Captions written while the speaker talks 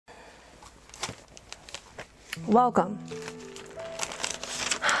Welcome.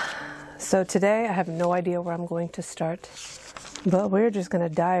 So today I have no idea where I'm going to start, but we're just going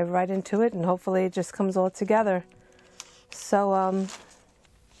to dive right into it and hopefully it just comes all together. So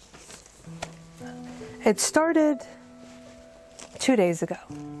it started 2 days ago,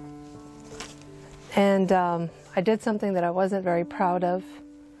 and I did something that I wasn't very proud of,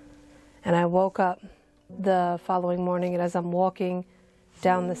 and I woke up the following morning, and as I'm walking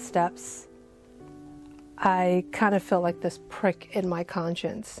down the steps, I kind of feel like this prick in my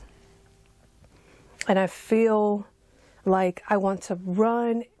conscience. And I feel like I want to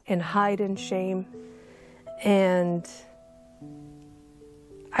run and hide in shame. And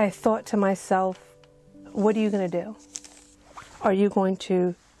I thought to myself, what are you going to do? Are you going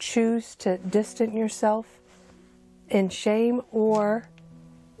to choose to distance yourself in shame, or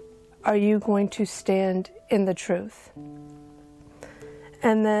are you going to stand in the truth?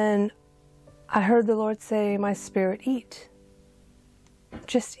 And then I heard the Lord say, my spirit, eat.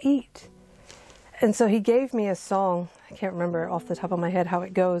 Just eat. And so he gave me a song. I can't remember off the top of my head how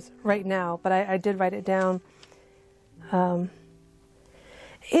it goes right now, but I did write it down.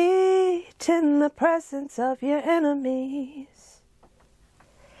 Eat in the presence of your enemies.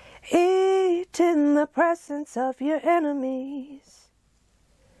 Eat in the presence of your enemies.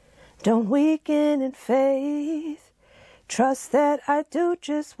 Don't weaken in faith. Trust that I do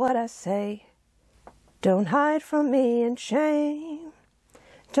just what I say. Don't hide from me in shame.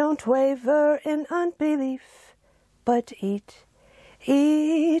 Don't waver in unbelief, but eat.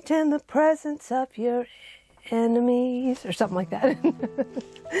 Eat in the presence of your enemies, or something like that.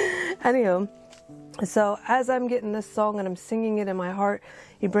 Anyhow, so as I'm getting this song and I'm singing it in my heart,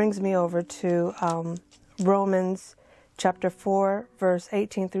 he brings me over to Romans chapter 4, verse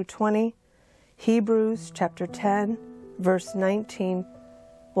 18 through 20, Hebrews chapter 10, verse 19,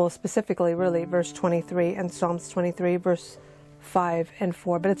 well, specifically, really, verse 23, and Psalms 23, verse 5 and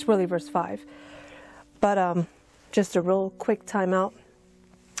 4, but it's really verse 5. But just a real quick timeout.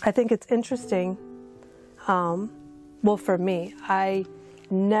 I think it's interesting. Well, for me, I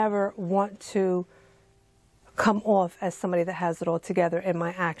never want to come off as somebody that has it all together in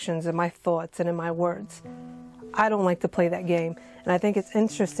my actions, in my thoughts, and in my words. I don't like to play that game. And I think it's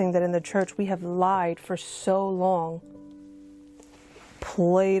interesting that in the church we have lied for so long,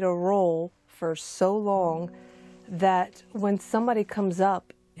 played a role for so long, that when somebody comes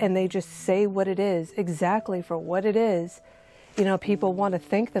up and they just say what it is, exactly for what it is, you know, people want to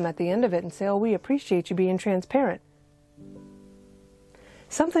thank them at the end of it and say, oh, we appreciate you being transparent.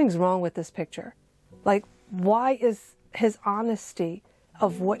 Something's wrong with this picture. Like, why is his honesty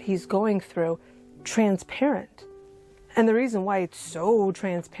of what he's going through transparent? And the reason why it's so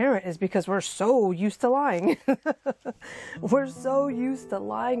transparent is because we're so used to lying. We're so used to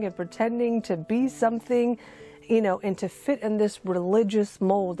lying and pretending to be something, you know, and to fit in this religious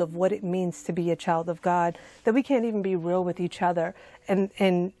mold of what it means to be a child of God, that we can't even be real with each other.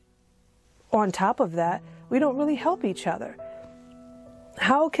 And on top of that, we don't really help each other.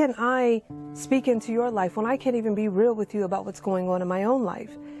 How can I speak into your life when I can't even be real with you about what's going on in my own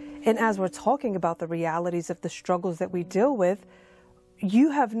life? And as we're talking about the realities of the struggles that we deal with, you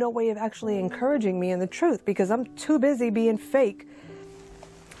have no way of actually encouraging me in the truth because I'm too busy being fake.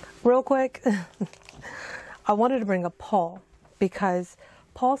 Real quick, I wanted to bring up Paul because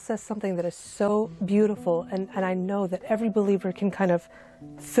Paul says something that is so beautiful, and I know that every believer can kind of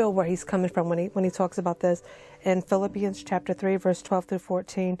feel where he's coming from when he talks about this. In Philippians chapter 3, verse 12 through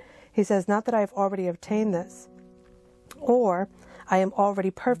 14, he says, not that I have already obtained this, or I am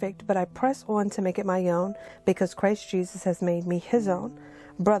already perfect, but I press on to make it my own, because Christ Jesus has made me his own.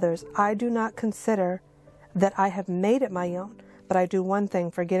 Brothers, I do not consider that I have made it my own, but I do one thing,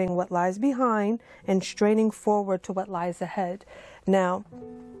 forgetting what lies behind and straining forward to what lies ahead. Now,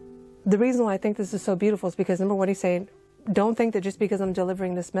 the reason why I think this is so beautiful is because, number one, he's saying, don't think that just because I'm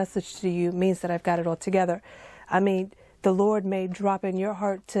delivering this message to you means that I've got it all together. I mean, the Lord may drop in your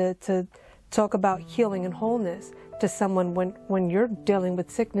heart to talk about healing and wholeness to someone when you're dealing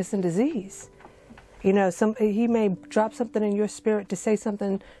with sickness and disease. You know, he may drop something in your spirit to say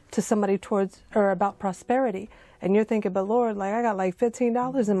something to somebody towards or about prosperity. And you're thinking, but Lord, like I got like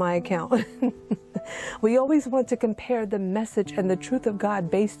 $15 in my account. We always want to compare the message and the truth of God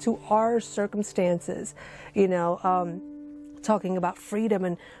based to our circumstances, you know, talking about freedom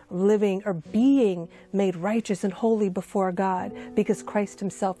and living or being made righteous and holy before God, because Christ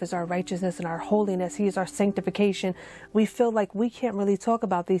himself is our righteousness and our holiness. He is our sanctification. We feel like we can't really talk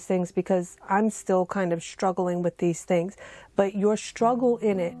about these things because I'm still kind of struggling with these things. But your struggle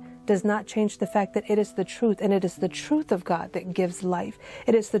in it does not change the fact that it is the truth, and it is the truth of God that gives life.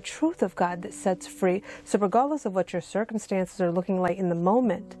 It is the truth of God that sets free. So regardless of what your circumstances are looking like in the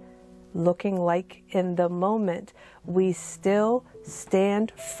moment, we still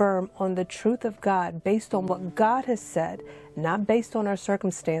stand firm on the truth of God based on what God has said, not based on our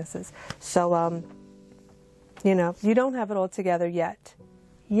circumstances. So, you don't have it all together yet,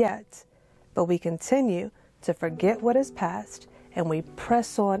 but we continue to forget what is past and we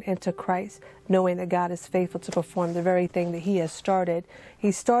press on into Christ, knowing that God is faithful to perform the very thing that he has started.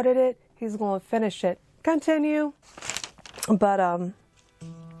 He started it, he's going to finish it. Continue. But,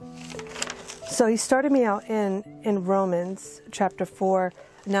 so he started me out in Romans chapter 4.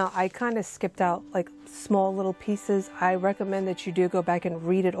 Now, I kind of skipped out like small little pieces. I recommend that you do go back and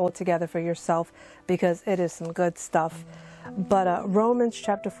read it all together for yourself because it is some good stuff. But Romans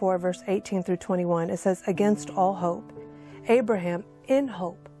chapter 4, verse 18 through 21, it says, against all hope, Abraham in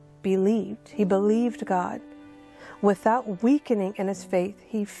hope believed. He believed God. Without weakening in his faith,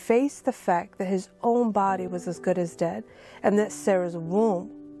 he faced the fact that his own body was as good as dead and that Sarah's womb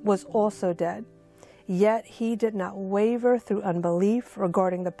was also dead. Yet he did not waver through unbelief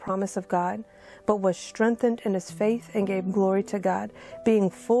regarding the promise of God, but was strengthened in his faith and gave glory to God, being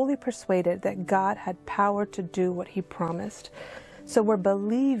fully persuaded that God had power to do what he promised. So we're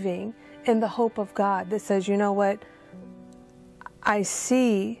believing in the hope of God that says, you know what? I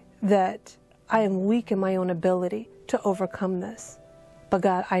see that I am weak in my own ability to overcome this. But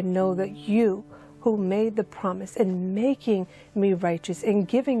God, I know that you who made the promise in making me righteous and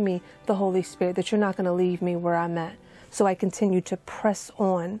giving me the Holy Spirit, that you're not going to leave me where I'm at. So I continue to press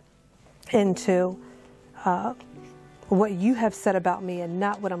on into what you have said about me and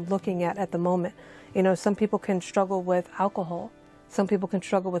not what I'm looking at the moment. You know, some people can struggle with alcohol. Some people can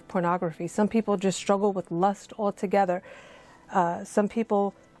struggle with pornography. Some people just struggle with lust altogether. Some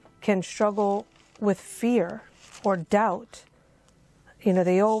people can struggle with fear or doubt. You know,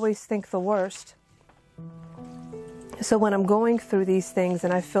 they always think the worst. So when I'm going through these things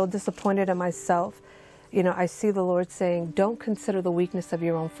and I feel disappointed in myself, you know, I see the Lord saying, don't consider the weakness of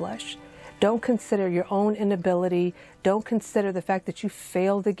your own flesh. Don't consider your own inability. Don't consider the fact that you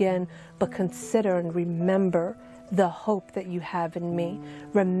failed again, but consider and remember the hope that you have in me.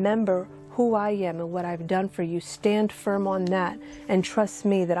 Remember who I am and what I've done for you. Stand firm on that and trust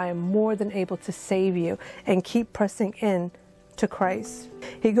me that I am more than able to save you, and keep pressing in to Christ.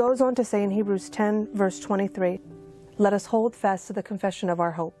 He goes on to say in Hebrews 10 verse 23, let us hold fast to the confession of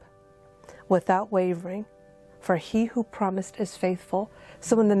our hope without wavering, for he who promised is faithful.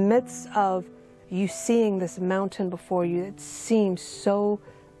 So in the midst of you seeing this mountain before you that seems so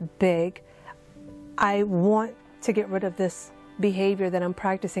big, I want to get rid of this behavior that I'm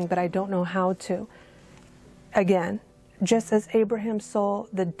practicing, but I don't know how to. Again, just as Abraham saw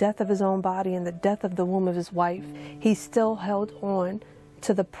the death of his own body and the death of the womb of his wife, he still held on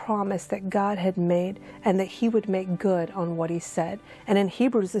to the promise that God had made and that he would make good on what he said. And in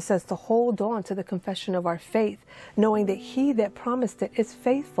Hebrews it says to hold on to the confession of our faith, knowing that he that promised it is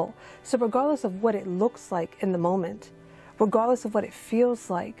faithful. So regardless of what it looks like in the moment, regardless of what it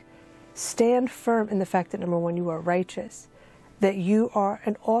feels like, stand firm in the fact that, number one, you are righteous, that you are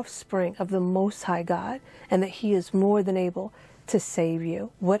an offspring of the Most High God, and that he is more than able to save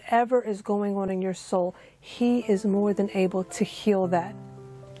you. Whatever is going on in your soul, he is more than able to heal that.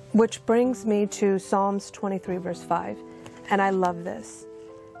 Which brings me to Psalms 23 verse 5. And I love this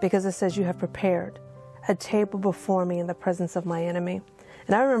because it says, you have prepared a table before me in the presence of my enemy.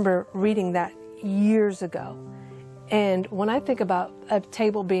 And I remember reading that years ago. And when I think about a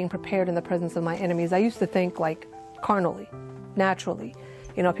table being prepared in the presence of my enemies, I used to think like carnally, naturally.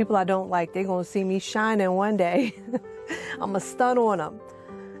 You know, people I don't like, they're going to see me shining one day. I'm going to stun on them.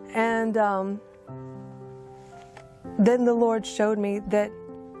 And then the Lord showed me that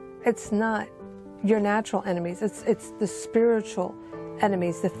it's not your natural enemies. It's the spiritual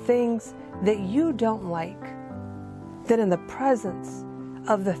enemies, the things that you don't like. That in the presence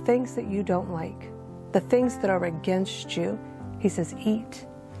of the things that you don't like, the things that are against you, he says, eat.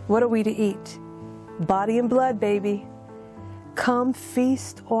 What are we to eat? Body and blood, baby. Come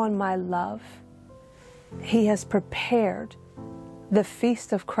feast on my love. He has prepared the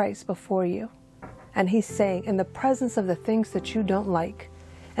feast of Christ before you. And he's saying, in the presence of the things that you don't like,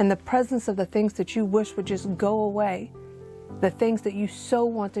 in the presence of the things that you wish would just go away, the things that you so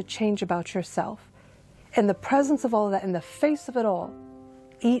want to change about yourself, in the presence of all of that, in the face of it all,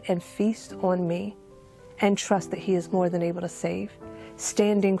 eat and feast on me and trust that he is more than able to save,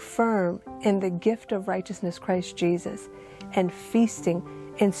 standing firm in the gift of righteousness, Christ Jesus, and feasting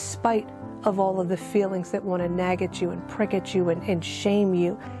in spite of all of the feelings that want to nag at you and prick at you and shame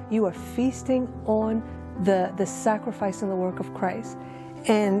you. You are feasting on the sacrifice and the work of Christ.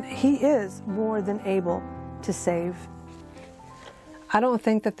 And he is more than able to save. I don't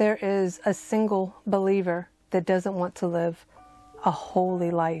think that there is a single believer that doesn't want to live a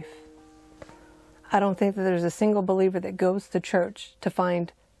holy life. I don't think that there's a single believer that goes to church to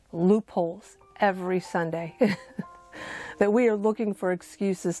find loopholes every Sunday. That we are looking for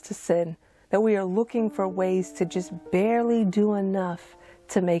excuses to sin. That we are looking for ways to just barely do enough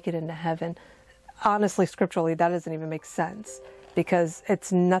to make it into heaven. Honestly, scripturally, that doesn't even make sense, because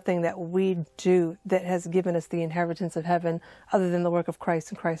it's nothing that we do that has given us the inheritance of heaven other than the work of Christ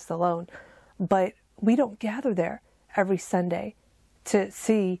and Christ alone. But we don't gather there every Sunday to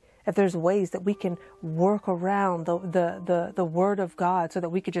see if there's ways that we can work around the Word of God so that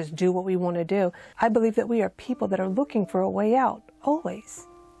we could just do what we want to do. I believe that we are people that are looking for a way out, always.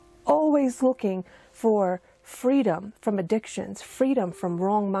 Always looking for freedom from addictions, freedom from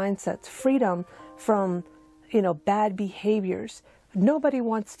wrong mindsets, freedom from, bad behaviors. Nobody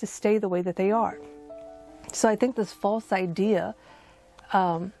wants to stay the way that they are. So I think this false idea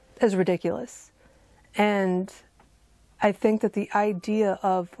is ridiculous. And I think that the idea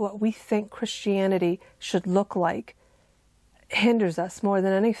of what we think Christianity should look like hinders us more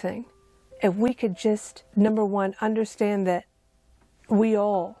than anything. If we could just, number one, understand that we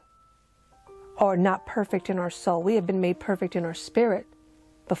all are not perfect in our soul. We have been made perfect in our spirit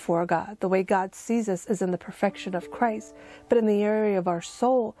before God. The way God sees us is in the perfection of Christ. But in the area of our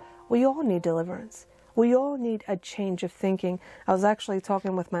soul, we all need deliverance. We all need a change of thinking. I was actually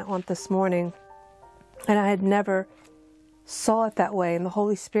talking with my aunt this morning, and I had never saw it that way, and the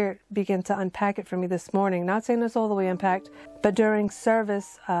Holy Spirit began to unpack it for me this morning. Not saying it's all the way unpacked, but during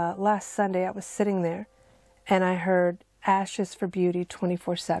service last Sunday, I was sitting there, and I heard "Ashes for Beauty"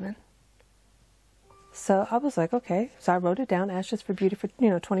 24/7. So I was like, okay. So I wrote it down, "Ashes for Beauty" for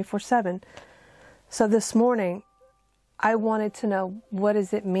 24/7. So this morning, I wanted to know, what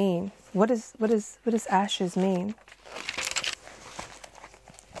does it mean? What does ashes mean?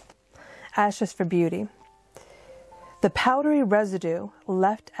 Ashes for beauty. The powdery residue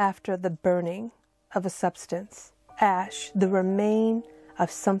left after the burning of a substance. Ash, the remain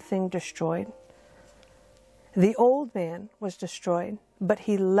of something destroyed. The old man was destroyed, but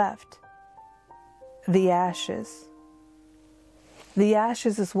he left the ashes. The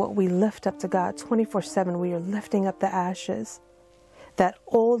ashes is what we lift up to God 24/7. We are lifting up the ashes. That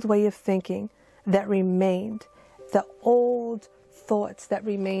old way of thinking that remained, the old thoughts that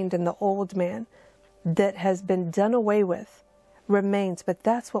remained in the old man that has been done away with remains. But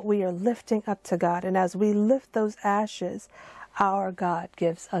that's what we are lifting up to God. And as we lift those ashes, our God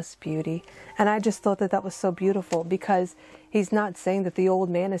gives us beauty. And I just thought that that was so beautiful, because he's not saying that the old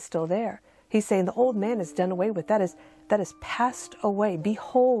man is still there. He's saying the old man is done away with. That is passed away.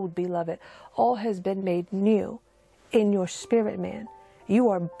 Behold, beloved, all has been made new in your spirit, man. You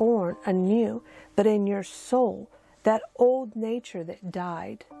are born anew, but in your soul, that old nature that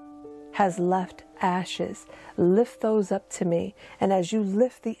died has left ashes. Lift those up to me. And as you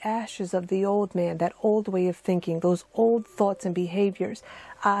lift the ashes of the old man, that old way of thinking, those old thoughts and behaviors,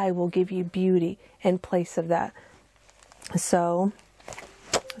 I will give you beauty in place of that. So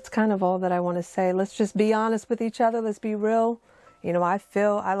that's kind of all that I want to say. Let's just be honest with each other. Let's be real.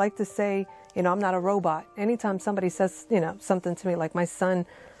 I like to say, I'm not a robot. Anytime somebody says, something to me, like my son,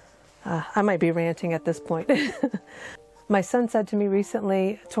 I might be ranting at this point. My son said to me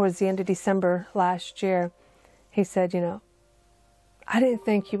recently, towards the end of December last year, he said, I didn't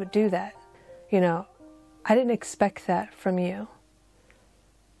think you would do that. I didn't expect that from you.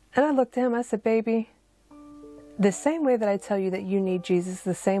 And I looked at him, I said, baby, the same way that I tell you that you need Jesus,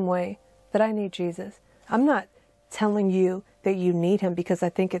 the same way that I need Jesus. I'm not telling you that you need him because I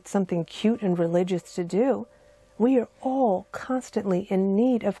think it's something cute and religious to do. We are all constantly in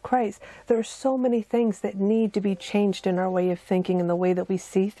need of Christ. There are so many things that need to be changed in our way of thinking and the way that we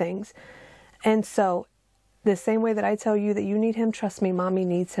see things. And so the same way that I tell you that you need him, trust me, mommy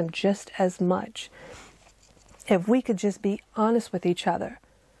needs him just as much. If we could just be honest with each other,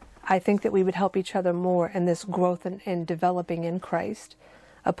 I think that we would help each other more in this growth and developing in Christ,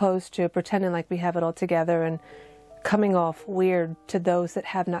 opposed to pretending like we have it all together and coming off weird to those that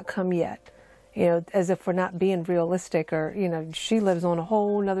have not come yet. As if we're not being realistic, or, she lives on a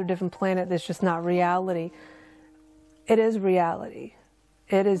whole nother different planet that's just not reality. It is reality.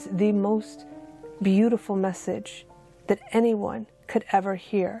 It is the most beautiful message that anyone could ever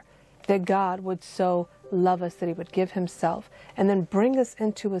hear, that God would so love us that he would give himself and then bring us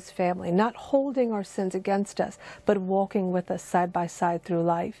into his family, not holding our sins against us, but walking with us side by side through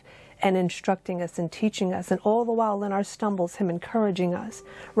life and instructing us and teaching us, and all the while in our stumbles, him encouraging us,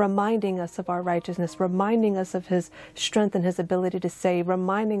 reminding us of our righteousness, reminding us of his strength and his ability to save,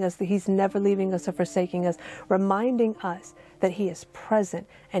 reminding us that he's never leaving us or forsaking us, reminding us that he is present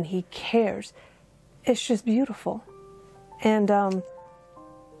and he cares. It's just beautiful. And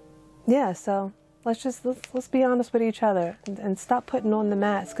yeah, so let's be honest with each other and stop putting on the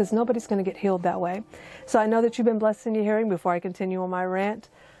mask, because nobody's going to get healed that way. So I know that you've been blessed in your hearing. Before I continue on my rant,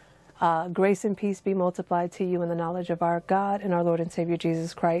 grace and peace be multiplied to you in the knowledge of our God and our Lord and Savior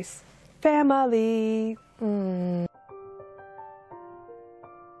Jesus Christ. Family.